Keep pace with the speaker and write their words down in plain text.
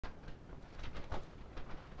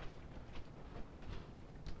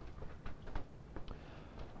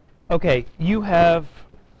Okay, you have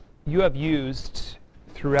used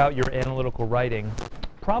throughout your analytical writing,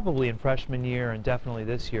 probably in freshman year and definitely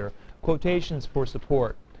this year, quotations for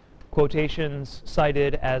support. Quotations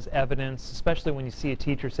cited as evidence, especially when you see a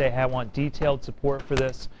teacher say, hey, I want detailed support for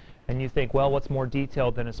this, and you think, well, what's more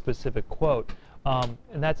detailed than a specific quote? And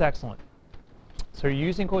that's excellent. So you're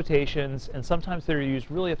using quotations, and sometimes they're used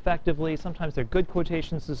really effectively, sometimes they're good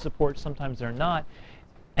quotations to support, sometimes they're not.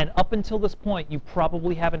 And up until this point, you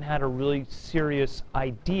probably haven't had a really serious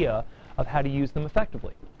idea of how to use them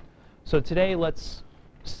effectively. So today, let's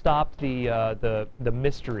stop the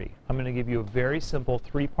mystery. I'm going to give you a very simple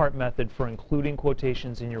three-part method for including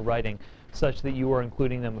quotations in your writing, such that you are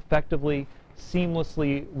including them effectively,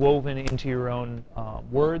 seamlessly woven into your own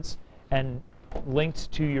words, and linked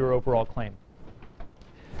to your overall claim.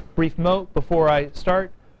 Brief note before I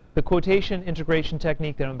start. The quotation integration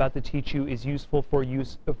technique that I'm about to teach you is useful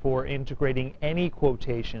for integrating any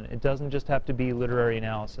quotation. It doesn't just have to be literary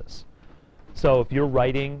analysis. So if you're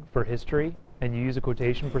writing for history and you use a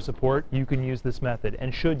quotation for support, you can use this method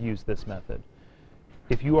and should use this method.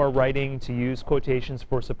 If you are writing to use quotations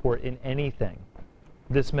for support in anything,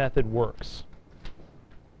 this method works.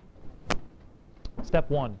 Step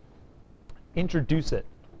 1, introduce it.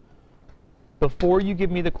 Before you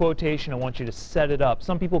give me the quotation, I want you to set it up.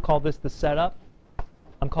 Some people call this the setup.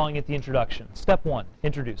 I'm calling it the introduction. Step 1,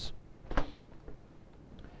 introduce.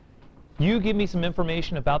 You give me some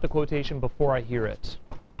information about the quotation before I hear it.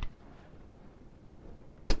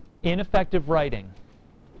 Ineffective writing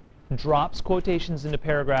drops quotations into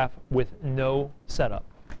paragraph with no setup.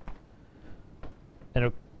 And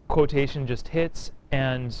a quotation just hits,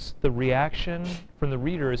 and the reaction from the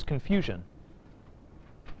reader is confusion.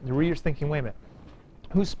 The reader's thinking, wait a minute,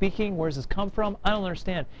 who's speaking? Where does this come from? I don't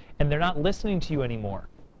understand. And they're not listening to you anymore.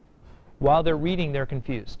 While they're reading, they're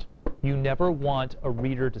confused. You never want a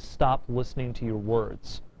reader to stop listening to your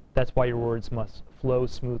words. That's why your words must flow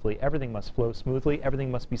smoothly. Everything must flow smoothly. Everything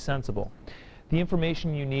must be sensible. The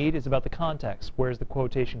information you need is about the context. Where does the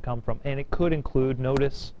quotation come from? And it could include,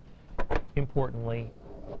 notice, importantly,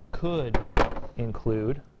 could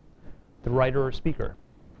include the writer or speaker.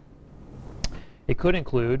 It could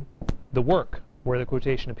include the work where the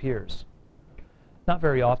quotation appears. Not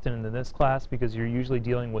very often in this class because you're usually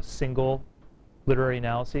dealing with single literary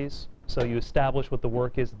analyses. So you establish what the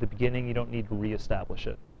work is at the beginning. You don't need to reestablish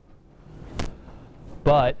it.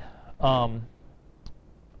 But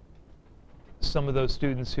some of those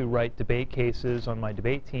students who write debate cases on my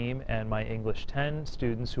debate team and my English 10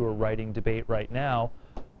 students who are writing debate right now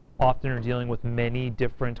often are dealing with many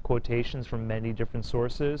different quotations from many different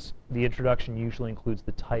sources. The introduction usually includes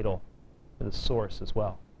the title or the source as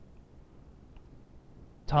well.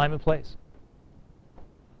 Time and place.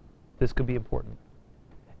 This could be important.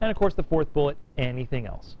 And of course the fourth bullet, anything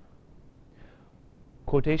else.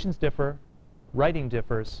 Quotations differ, writing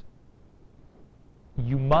differs.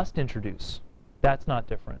 You must introduce. That's not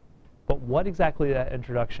different. But what exactly that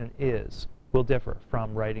introduction is will differ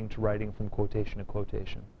from writing to writing, from quotation to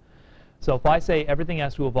quotation. So if I say everything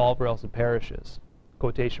has to evolve or else it perishes,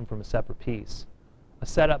 quotation from a separate piece, a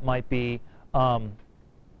setup might be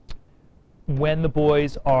when the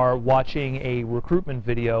boys are watching a recruitment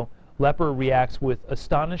video, Lepper reacts with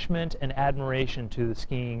astonishment and admiration to the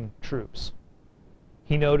skiing troops.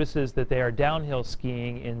 He notices that they are downhill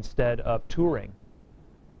skiing instead of touring.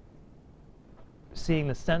 Seeing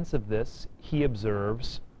the sense of this, he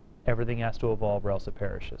observes everything has to evolve or else it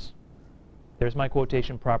perishes. There's my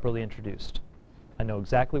quotation properly introduced. I know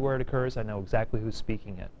exactly where it occurs. I know exactly who's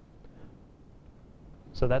speaking it.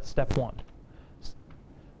 So that's step 1.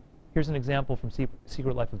 Here's an example from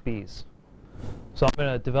Secret Life of Bees. So I'm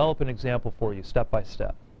going to develop an example for you step by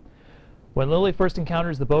step. When Lily first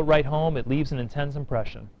encounters the boat ride home, it leaves an intense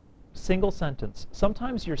impression. Single sentence.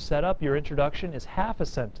 Sometimes your setup, your introduction, is half a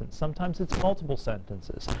sentence. Sometimes it's multiple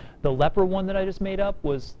sentences. The Lepper one that I just made up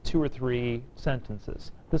was 2 or 3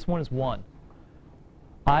 sentences. This one is 1.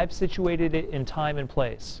 I've situated it in time and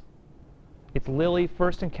place. It's Lily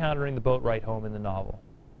first encountering the boat ride home in the novel.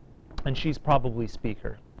 And she's probably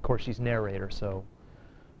speaker. Of course, she's narrator, so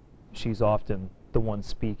she's often the one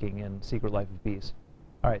speaking in Secret Life of Bees.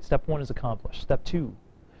 All right, step 1 is accomplished. Step 2,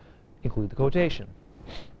 include the quotation.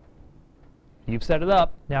 You've set it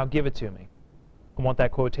up, now give it to me. I want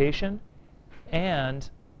that quotation, and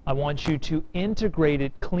I want you to integrate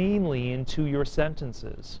it cleanly into your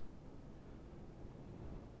sentences.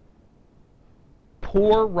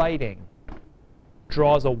 Poor writing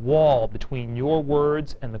draws a wall between your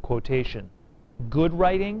words and the quotation. Good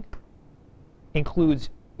writing includes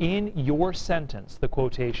in your sentence the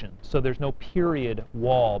quotation, so there's no period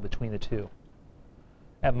wall between the two.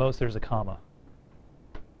 At most, there's a comma.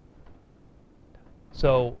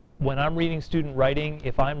 So when I'm reading student writing,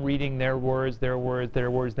 if I'm reading their words,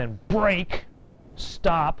 then break,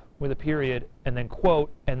 stop with a period, and then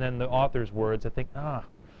quote, and then the author's words, I think,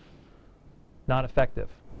 not effective.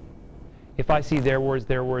 If I see their words,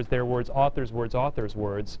 author's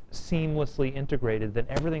words, seamlessly integrated, then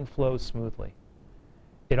everything flows smoothly.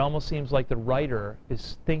 It almost seems like the writer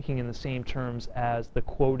is thinking in the same terms as the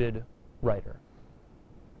quoted writer.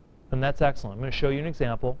 And that's excellent. I'm going to show you an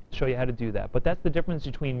example, show you how to do that. But that's the difference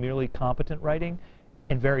between merely competent writing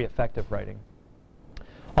and very effective writing.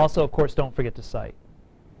 Also, of course, don't forget to cite.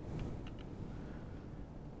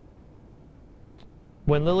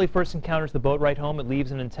 When Lily first encounters the boat ride home, it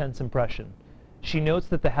leaves an intense impression. She notes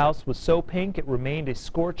that the house was so pink it remained a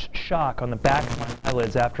scorched shock on the back of my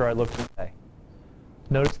eyelids after I looked away.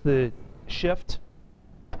 Notice the shift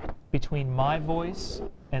between my voice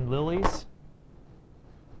and Lily's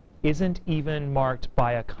isn't even marked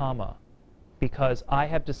by a comma, because I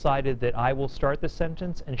have decided that I will start the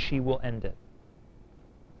sentence and she will end it.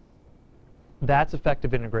 That's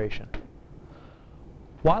effective integration.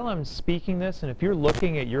 While I'm speaking this, and if you're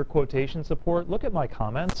looking at your quotation support, look at my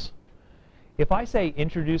comments. If I say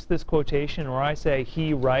introduce this quotation, or I say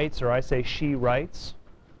he writes, or I say she writes,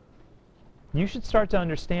 you should start to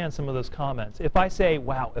understand some of those comments. If I say,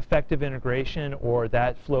 wow, effective integration, or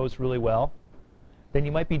that flows really well, then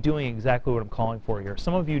you might be doing exactly what I'm calling for here.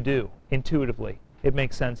 Some of you do, intuitively. It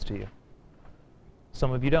makes sense to you.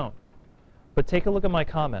 Some of you don't. But take a look at my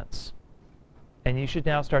comments, and you should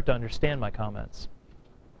now start to understand my comments.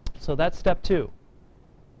 So that's step 2.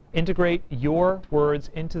 Integrate your words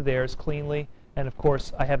into theirs cleanly, and of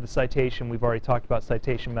course, I have the citation. We've already talked about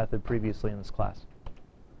citation method previously in this class.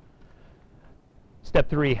 Step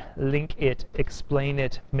 3, link it, explain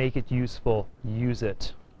it, make it useful, use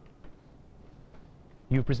it.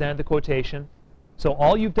 You've presented the quotation. So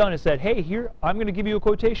all you've done is said, hey, here, I'm going to give you a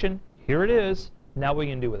quotation. Here it is. Now what are you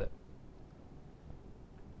going to do with it?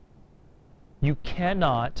 You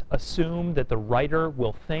cannot assume that the writer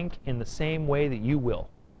will think in the same way that you will.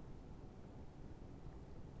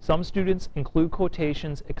 Some students include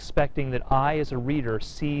quotations expecting that I, as a reader,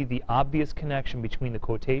 see the obvious connection between the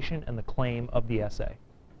quotation and the claim of the essay.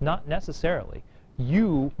 Not necessarily.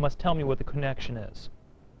 You must tell me what the connection is.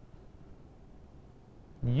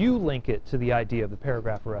 You link it to the idea of the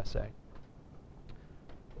paragraph or essay.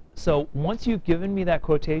 So once you've given me that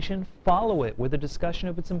quotation, follow it with a discussion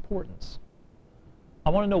of its importance. I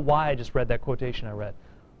want to know why I just read that quotation I read.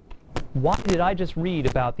 Why did I just read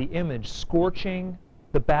about the image scorching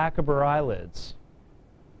the back of her eyelids?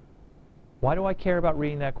 Why do I care about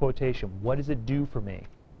reading that quotation? What does it do for me?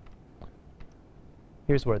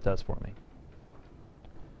 Here's what it does for me.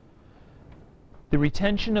 The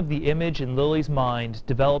retention of the image in Lily's mind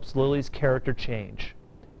develops Lily's character change.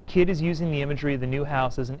 Kid is using the imagery of the new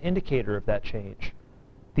house as an indicator of that change.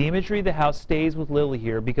 The imagery of the house stays with Lily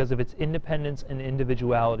here because of its independence and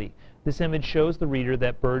individuality. This image shows the reader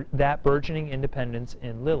that burgeoning independence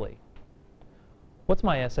in Lily. What's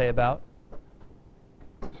my essay about?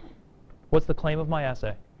 What's the claim of my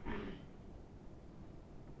essay?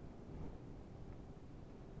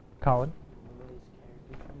 Colin?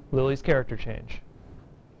 Lily's character change.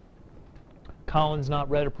 Colin's not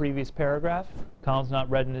read a previous paragraph. Colin's not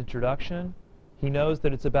read an introduction. He knows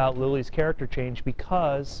that it's about Lily's character change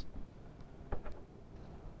because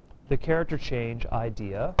the character change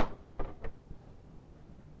idea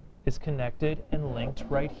is connected and linked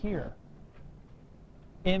right here.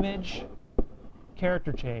 Image,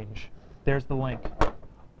 character change. There's the link.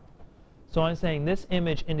 So I'm saying this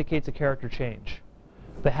image indicates a character change.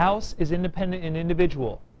 The house is independent and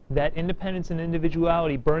individual. That independence and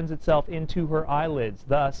individuality burns itself into her eyelids,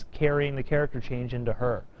 thus carrying the character change into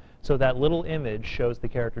her. So that little image shows the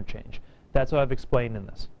character change. That's what I've explained in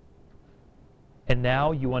this. And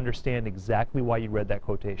now you understand exactly why you read that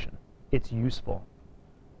quotation. It's useful.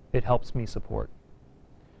 It helps me support.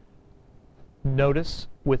 Notice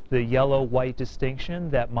with the yellow-white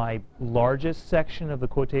distinction that my largest section of the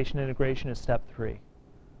quotation integration is step 3. I'm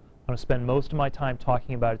going to spend most of my time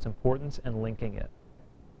talking about its importance and linking it.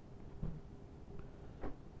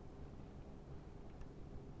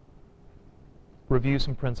 Review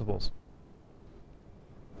some principles.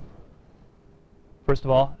 First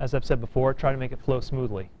of all, as I've said before, try to make it flow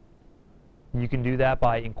smoothly. You can do that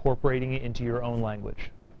by incorporating it into your own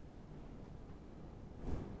language.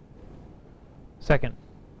 Second,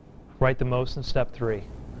 write the most in step 3.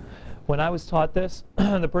 When I was taught this,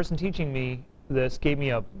 the person teaching me this gave me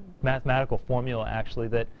a mathematical formula, actually,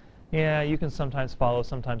 that Yeah, you can sometimes follow,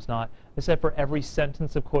 sometimes not. I said for every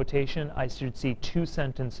sentence of quotation, I should see 2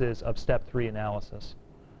 sentences of step 3 analysis.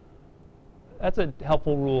 That's a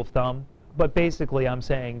helpful rule of thumb, but basically I'm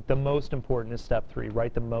saying the most important is step 3.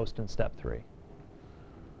 Write the most in step 3.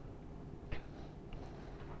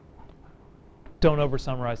 Don't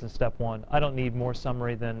over-summarize in step 1. I don't need more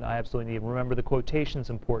summary than I absolutely need. Remember, the quotation's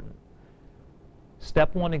important.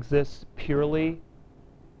 Step 1 exists purely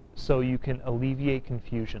so you can alleviate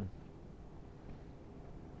confusion.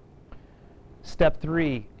 Step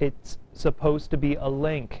 3, it's supposed to be a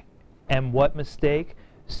link. And what mistake?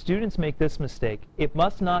 Students make this mistake. It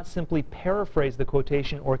must not simply paraphrase the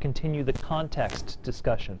quotation or continue the context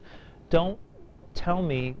discussion. Don't tell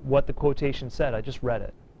me what the quotation said. I just read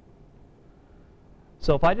it.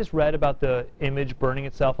 So if I just read about the image burning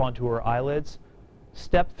itself onto her eyelids,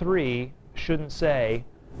 step 3 shouldn't say,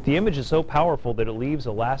 the image is so powerful that it leaves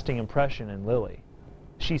a lasting impression in Lily.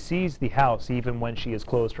 She sees the house even when she has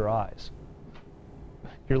closed her eyes.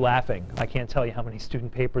 You're laughing. I can't tell you how many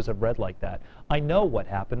student papers I've read like that. I know what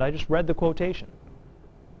happened. I just read the quotation.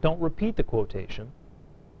 Don't repeat the quotation.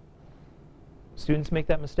 Students make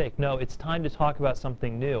that mistake. No, it's time to talk about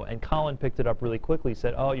something new. And Colin picked it up really quickly. He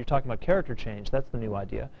said, oh, you're talking about character change. That's the new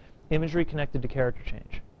idea. Imagery connected to character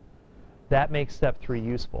change. That makes step 3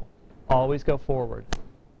 useful. Always go forward.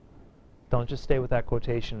 Don't just stay with that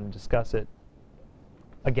quotation and discuss it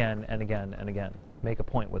again and again and again. Make a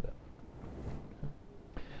point with it.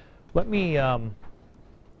 Let me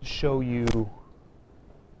show you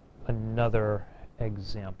another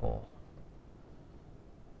example.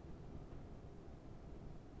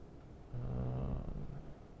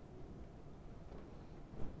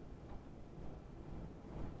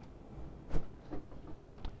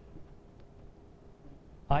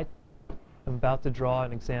 I am about to draw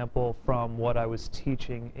an example from what I was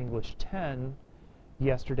teaching English 10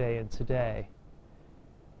 yesterday and today.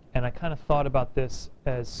 And I kind of thought about this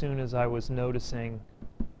as soon as I was noticing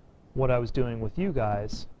what I was doing with you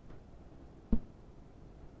guys,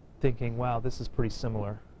 thinking, wow, this is pretty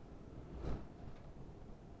similar.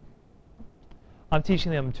 I'm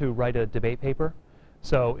teaching them to write a debate paper.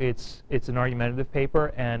 So it's an argumentative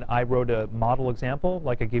paper, and I wrote a model example,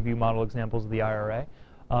 like I give you model examples of the IRA.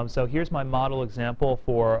 So here's my model example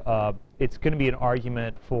for, it's going to be an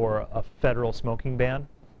argument for a federal smoking ban.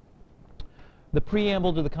 The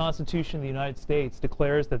preamble to the Constitution of the United States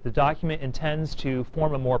declares that the document intends to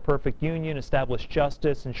form a more perfect union, establish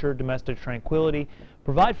justice, ensure domestic tranquility,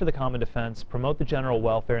 provide for the common defense, promote the general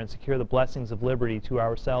welfare, and secure the blessings of liberty to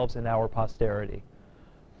ourselves and our posterity.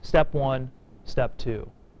 Step 1, step 2.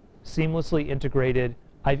 Seamlessly integrated.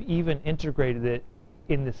 I've even integrated it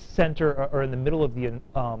in the center or in the middle of the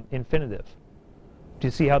infinitive. Do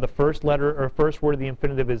you see how the first letter or first word of the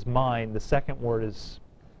infinitive is mine, the second word is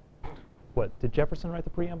what? Did Jefferson write the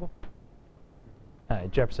preamble?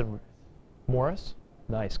 Jefferson Morris?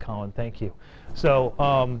 Nice, Colin, thank you.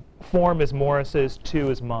 So form is Morris's, 2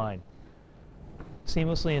 is mine.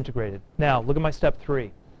 Seamlessly integrated. Now, look at my step 3.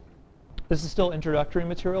 This is still introductory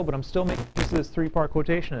material, but I'm still making use of this 3-part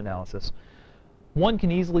quotation analysis. One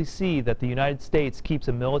can easily see that the United States keeps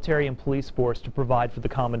a military and police force to provide for the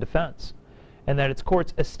common defense, and that its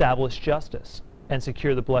courts establish justice and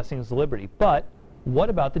secure the blessings of liberty. But what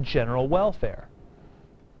about the general welfare?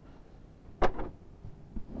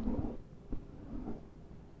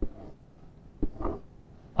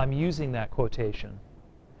 I'm using that quotation.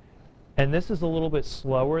 And this is a little bit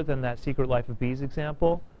slower than that Secret Life of Bees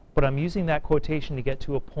example, but I'm using that quotation to get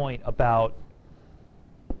to a point about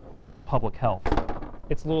public health.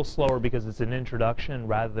 It's a little slower because it's an introduction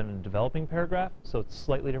rather than a developing paragraph, so it's a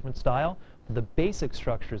slightly different style, but the basic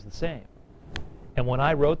structure is the same. And when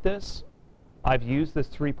I wrote this, I've used this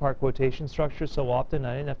 3-part quotation structure so often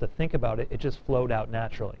I didn't have to think about it, it just flowed out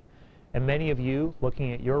naturally. And many of you,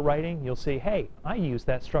 looking at your writing, you'll see, hey, I use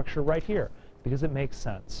that structure right here because it makes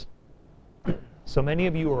sense. So many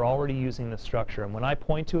of you are already using this structure, and when I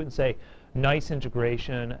point to it and say, nice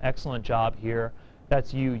integration, excellent job here,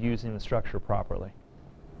 that's you using the structure properly.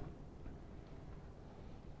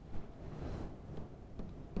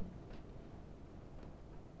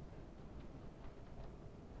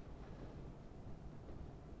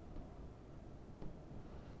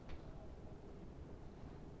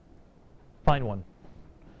 Find one.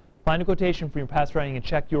 Find a quotation from your past writing and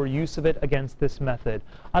check your use of it against this method.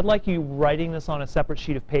 I'd like you writing this on a separate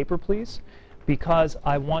sheet of paper, please, because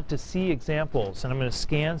I want to see examples. And I'm going to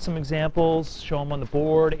scan some examples, show them on the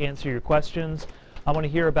board, answer your questions. I want to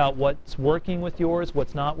hear about what's working with yours,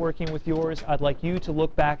 what's not working with yours. I'd like you to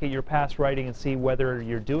look back at your past writing and see whether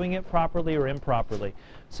you're doing it properly or improperly.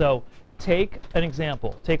 So take an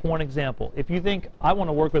example. Take one example. If you think, I want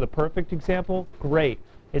to work with a perfect example, great.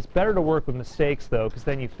 It's better to work with mistakes, though, because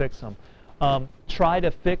then you fix them. Try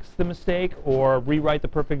to fix the mistake or rewrite the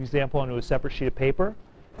perfect example onto a separate sheet of paper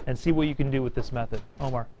and see what you can do with this method.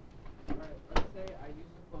 Omar.